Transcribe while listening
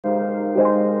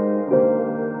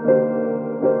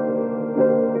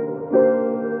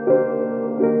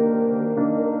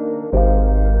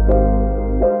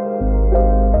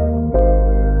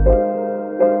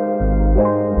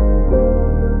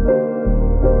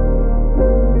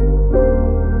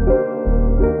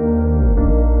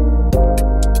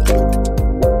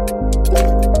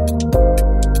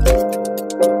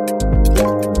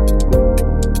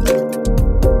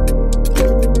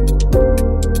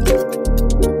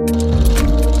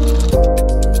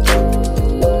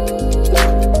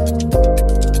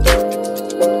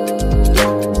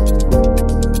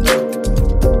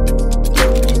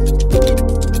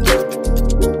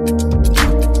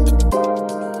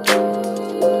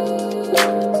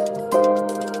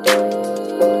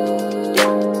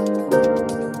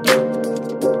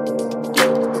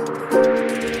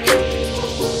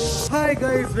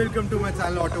Welcome to my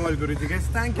channel automobile Guruji guys,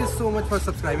 thank you so much for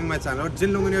subscribing my channel. और जिन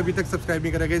लोगों ने अभी तक सब्सक्राइब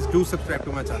नहीं करा guys, do subscribe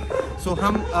to my channel. सो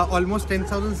हम ऑलमोस्ट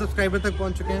 10,000 सब्सक्राइबर तक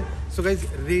पहुंच चुके हैं। So guys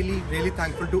really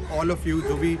thankful to all of you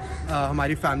जो भी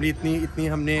हमारी फैमिली इतनी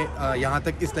हमने यहाँ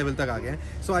तक इस लेवल तक आ गए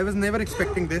हैं। सो I was never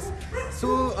expecting this. So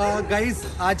guys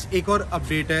आज एक और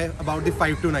अपडेट है अबाउट द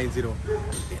 5290।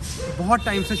 बहुत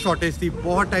टाइम से शॉर्टेज थी,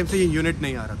 बहुत टाइम से ये यूनिट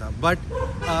नहीं आ रहा था, बट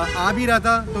आ भी रहा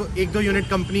था तो 1-2 यूनिट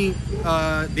कंपनी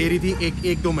दे रही थी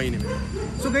एक 2 महीने में।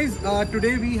 So guys today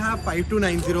we have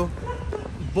 5290।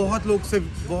 बहुत लोग से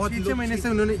बहुत 6 महीने से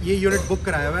उन्होंने ये यूनिट बुक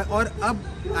कराया हुआ है और अब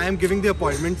I am giving the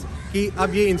appointments कि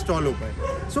अब ये इंस्टॉल हो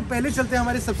पाए। सो पहले चलते हैं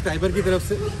हमारे सब्सक्राइबर की तरफ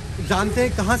से, जानते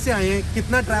हैं कहाँ से आए हैं,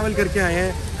 कितना ट्रैवल करके आए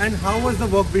हैं and how was the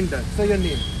work been done. Sir your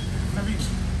name? नवीन।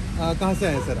 कहाँ से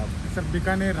आए हैं सर आप? सर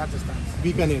बीकानेर, राजस्थान।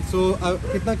 बीकानेर। सो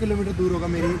कितना किलोमीटर दूर होगा?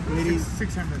 मेरी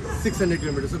 600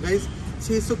 kilometre. So guys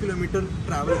 600 kilometre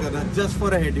travel करना just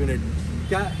for a head unit.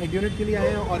 क्या हेड यूनिट के लिए आए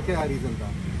हैं और क्या रीज़न था?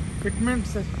 Fitment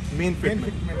sir, main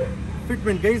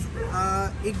fitment. Guys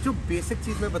एक जो बेसिक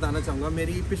चीज़ मैं बताना चाहूँगा,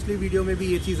 मेरी पिछली वीडियो में भी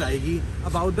ये चीज़ आएगी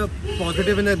about the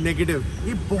positive and the negative.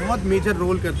 ये बहुत मेजर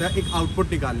रोल करता है एक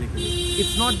आउटपुट निकालने के लिए।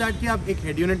 इट्स नॉट दैट कि आप एक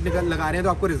हेड यूनिट लगा रहे हैं तो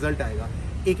आपको रिजल्ट आएगा।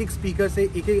 एक स्पीकर से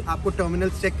एक आपको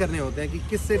टर्मिनल्स चेक करने होते हैं कि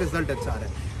किससे रिजल्ट अच्छा आ रहा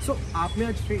है। सो आपने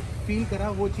आज फील करा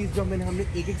वो चीज़ जब हमने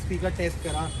एक स्पीकर टेस्ट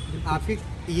करा। आपके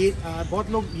ये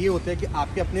बहुत लोग ये होते हैं कि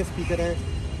आपके अपने स्पीकर हैं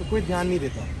तो कोई ध्यान नहीं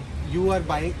देता, you are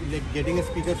buying like getting a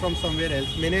speaker from somewhere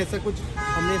else. मैंने ऐसा कुछ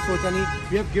हमने सोचा नहीं,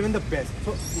 we have given the best.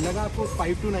 सो लगा आपको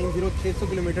 5290 600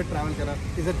 किलोमीटर ट्रैवल करा,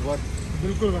 इज इट वर्थ?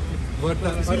 बिल्कुल वर्थ,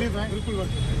 बिल्कुल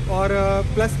वर्थ। और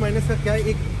प्लस माइनस का क्या है,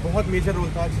 एक बहुत मेजर रोल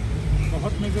था आज।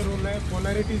 बहुत मेजर रोल है।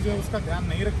 पोलैरिटी जो है उसका ध्यान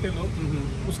नहीं रखते लोग,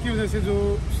 उसकी वजह से जो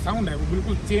साउंड है वो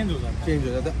बिल्कुल चेंज हो जाता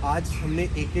है। आज हमने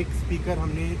एक स्पीकर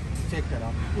हमने चेक करा,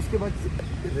 उसके बाद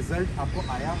रिजल्ट आपको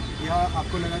आया या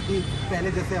आपको लगा कि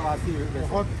पहले जैसे आवाज़ थी?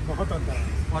 बहुत अंतर है।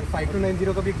 और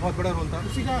 5290 का भी एक बहुत बड़ा रोल था,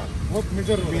 उसी का बहुत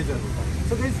मेजर रोल था।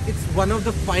 So guys it's one of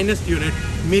the finest unit.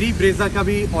 मेरी ब्रेजा का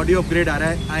भी ऑडियो अपग्रेड आ रहा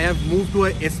है। I have move to a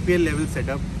SPL level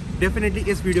setup. Definitely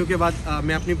इस वीडियो के बाद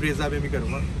मैं अपनी ब्रेजा में भी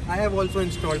करूँगा। I have also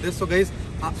installed this. So guys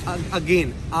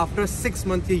again after 6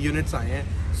 month ये यूनिट्स आए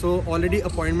हैं। सो ऑलरेडी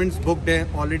अपॉइंटमेंट्स बुकड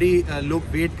हैं, ऑलरेडी लोग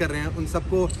वेट कर रहे हैं, उन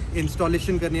सबको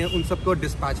इंस्टॉलेशन करनी है, उन सबको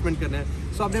डिस्पैचमेंट करना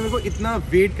है। सो आपने मेरे को इतना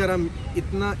वेट करा,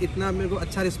 इतना मेरे को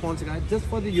अच्छा रिस्पॉन्स सिखाया just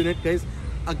for the unit. Guys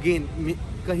again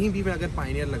कहीं भी मैं अगर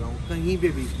पायनियर लगाऊँ, कहीं पे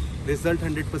भी रिजल्ट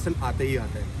 100% आते ही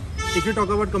आता है। If you talk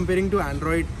about comparing to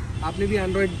Android, आपने भी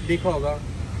एंड्रॉयड देखा होगा,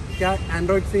 क्या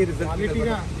एंड्रॉयड से रिजल्ट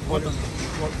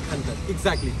अंदर?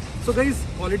 एग्जैक्टली। सो गाइज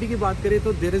क्वालिटी की बात करें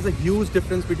तो there is a huge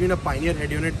difference between a Pioneer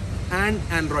head unit and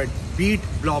Android. Beat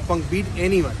ब्लॉपंक्ट, beat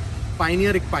anyone,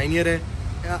 Pioneer एक पायनियर है।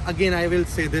 Again I will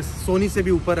say this, Soni से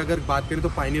भी ऊपर अगर बात करें तो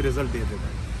पायनियर रिजल्ट दे देता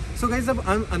है। सो गाइज अब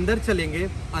हम अंदर चलेंगे,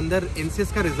 अंदर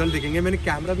NCS का रिजल्ट देखेंगे। मैंने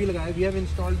कैमरा भी लगाया। We have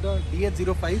installed the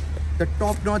DH-05, the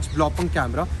top notch ब्लॉपंक्ट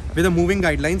camera with a moving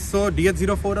guidelines. So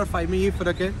DH-04 और 5 में ये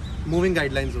फ़र्क है, मूविंग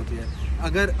गाइडलाइंस होती है।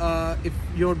 अगर if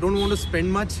you don't want to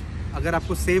spend much, अगर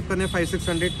आपको सेव करने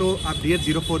 500-600 तो आप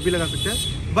DH-04 भी लगा सकते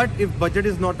हैं, but if budget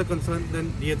is not the concern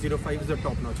then DH-05 is the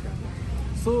top notch camera.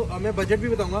 सो मैं बजट भी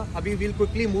बताऊंगा। अभी वील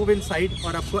क्विकली मूव इनसाइड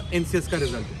और आपको NCS का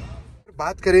रिजल्ट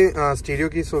बात करें स्टीरियो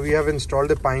की। So we have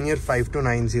installed the Pioneer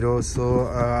 5290। सो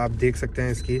आप देख सकते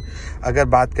हैं इसकी। अगर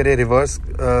बात करें रिवर्स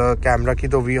कैमरा की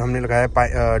तो हमने लगाया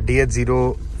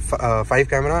DH-05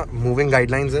 कैमरा, मूविंग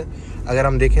गाइडलाइंस है। अगर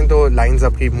हम देखें तो लाइंस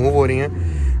आपकी मूव हो रही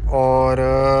हैं। और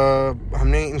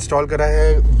हमने इंस्टॉल करा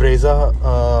है ब्रेजा,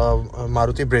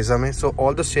 मारुति ब्रेजा में। So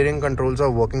all the steering controls are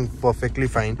working perfectly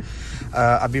fine.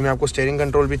 अभी मैं आपको स्टीयरिंग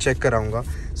कंट्रोल भी चेक कराऊंगा।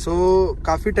 सो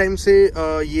काफ़ी टाइम से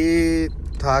ये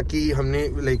था कि हमने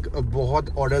लाइक बहुत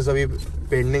ऑर्डर्स अभी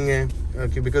पेंडिंग है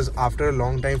कि because after a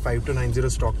long time 5290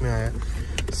 stock में आया है।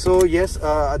 So yes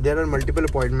there are multiple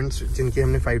appointments जिनके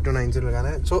हमने 5290 से लगाना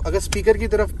है. सो अगर स्पीकर की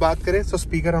तरफ बात करें तो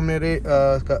स्पीकर हमारे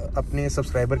अपने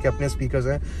सब्सक्राइबर के अपने स्पीकर्स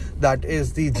हैं. That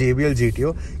is the JBL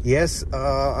GTO. Yes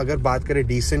अगर बात करें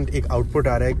डिसेंट एक आउटपुट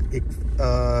आ रहा है, एक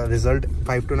रिजल्ट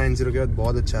 5290 के बाद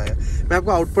बहुत अच्छा है. मैं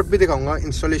आपको आउटपुट भी दिखाऊंगा,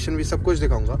 इंस्टॉलेशन भी सब कुछ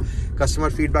दिखाऊंगा, कस्टमर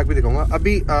फीडबैक भी दिखाऊंगा.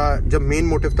 अभी जब मेन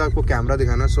मोटिव था आपको कैमरा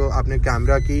दिखाना, सो आपने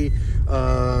कैमरा की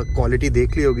क्वालिटी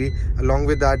देख ली होगी. अलॉन्ग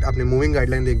विद दैट आपने मूविंग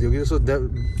गाइडलाइन देख ली होगी. So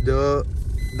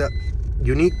the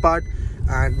unique part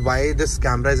and why this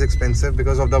camera is expensive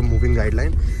because of the moving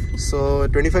guideline. So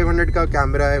 2500 का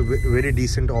कैमरा है, very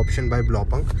decent option by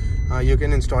Blaupaunkt. You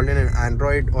can install it in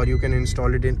Android or you can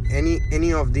install it in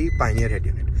any of the Pioneer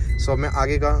head unit. So मैं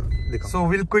आगे का दिखाऊं. So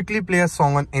we'll quickly play a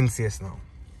song on NCS now.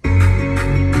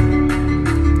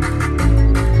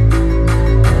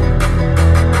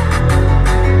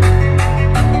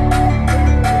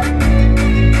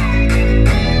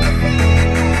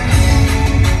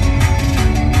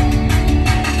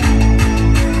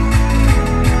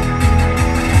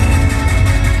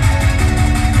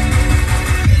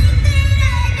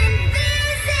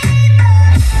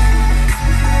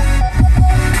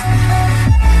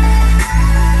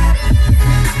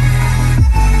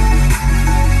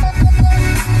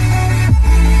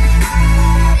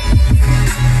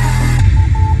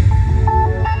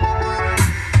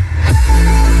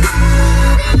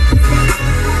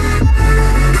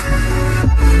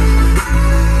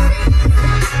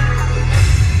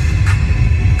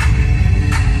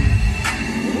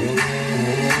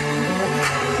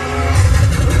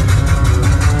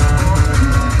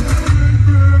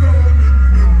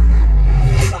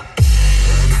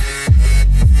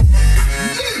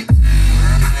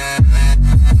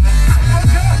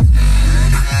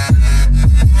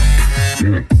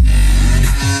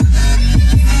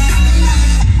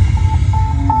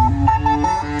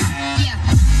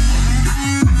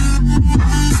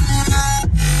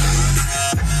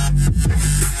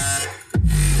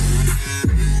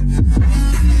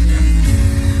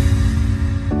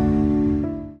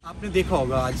 देखा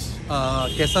होगा आज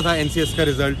कैसा था NCS का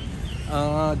रिजल्ट.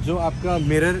 जो आपका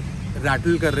मिरर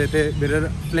रैटल कर रहे थे, मिरर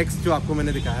फ्लेक्स जो आपको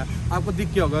मैंने दिखाया, आपको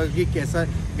दिख गया होगा कि कैसा.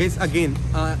 गाइस अगेन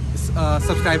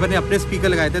सब्सक्राइबर ने अपने स्पीकर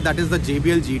लगाए थे, that is the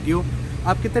JBL GTO.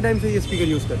 आप कितने टाइम से ये स्पीकर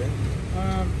यूज़ कर रहे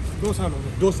हैं? 2 साल हो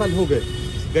गए. 2 साल हो गए.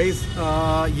 Guys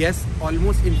yes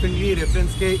almost infinity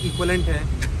reference के इक्वलेंट है.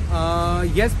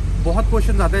 यस बहुत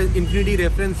क्वेश्चन आता है इन्फिनिटी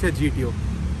रेफरेंस या GTO.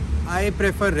 I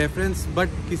prefer reference, but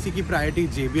किसी की प्रायोरिटी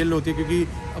JBL होती है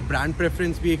क्योंकि ब्रांड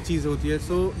प्रेफरेंस भी एक चीज़ होती है.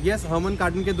 सो येस हर्मन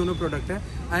कार्टन के दोनों प्रोडक्ट हैं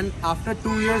एंड आफ्टर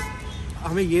 2 years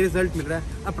हमें ये रिजल्ट मिल रहा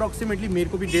है. अप्रॉक्सीमेटली मेरे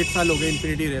को भी 1.5 साल हो गए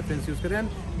इन्फिनिटी रेफरेंस यूज़ कर रहे हैं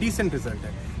एंड डिसेंट रिजल्ट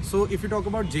है. So if you talk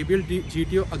about JBL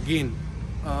GTO again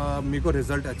मेरे को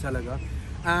रिजल्ट अच्छा लगा.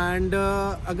 एंड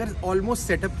अगर ऑलमोस्ट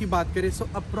सेटअप की बात करें सो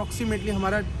अप्रॉक्सीमेटली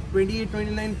हमारा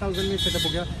 28-29,000 में सेटअप हो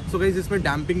गया. सो गाइस इसमें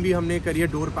डैम्पिंग भी हमने करी है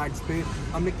डोर पैड्स पे,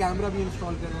 हमने कैमरा भी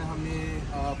इंस्टॉल करा है,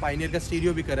 हमने पायनियर का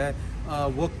स्टीरियो भी करा है,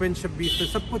 वर्कपेनशिप भी इसमें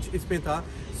सब कुछ इसमें था.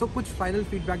 सो कुछ फाइनल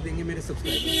फीडबैक देंगे मेरे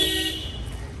सब्सक्राइबर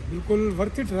को. बिल्कुल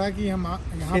वर्थ इट रहा कि हम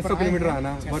यहाँ पर 600 किलोमीटर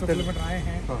आना, 600 किलोमीटर आए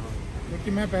हैं.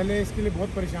 क्योंकि मैं पहले इसके लिए बहुत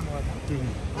परेशान हुआ था.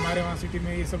 हमारे वहाँ सिटी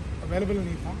में ये सब अवेलेबल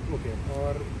नहीं था.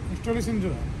 और इंस्टॉलेशन जो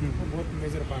है वो बहुत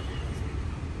मेजर पार्ट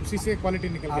है, उसी से क्वालिटी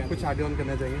निकल गया. आप कुछ आगे ऑन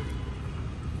करना चाहिए?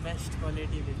 बेस्ट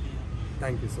क्वालिटी देती है.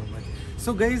 Thank you so much.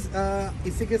 So guys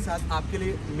इसी के साथ आपके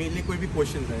लिए मेनली कोई भी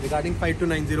क्वेश्चन है regarding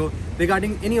 5290,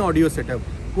 regarding any audio setup,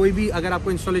 कोई भी अगर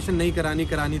आपको इंस्टॉलेशन नहीं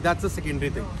करानी that's a secondary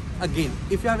thing. Again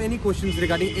if you have any questions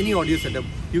regarding any audio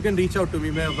setup you can reach out to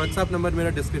me. मेरा व्हाट्सएप नंबर मेरा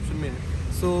डिस्क्रिप्शन में है.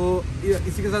 सो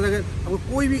इसी के साथ अगर आपको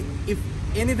कोई भी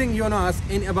if anything you want to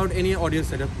ask any about any audio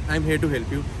setup I am here to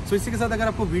help you. सो इसी के साथ अगर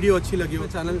आपको वीडियो अच्छी लगी हो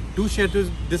channel do share to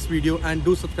this video and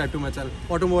do subscribe to my channel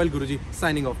automobile Guruji.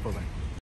 Signing off. Bye.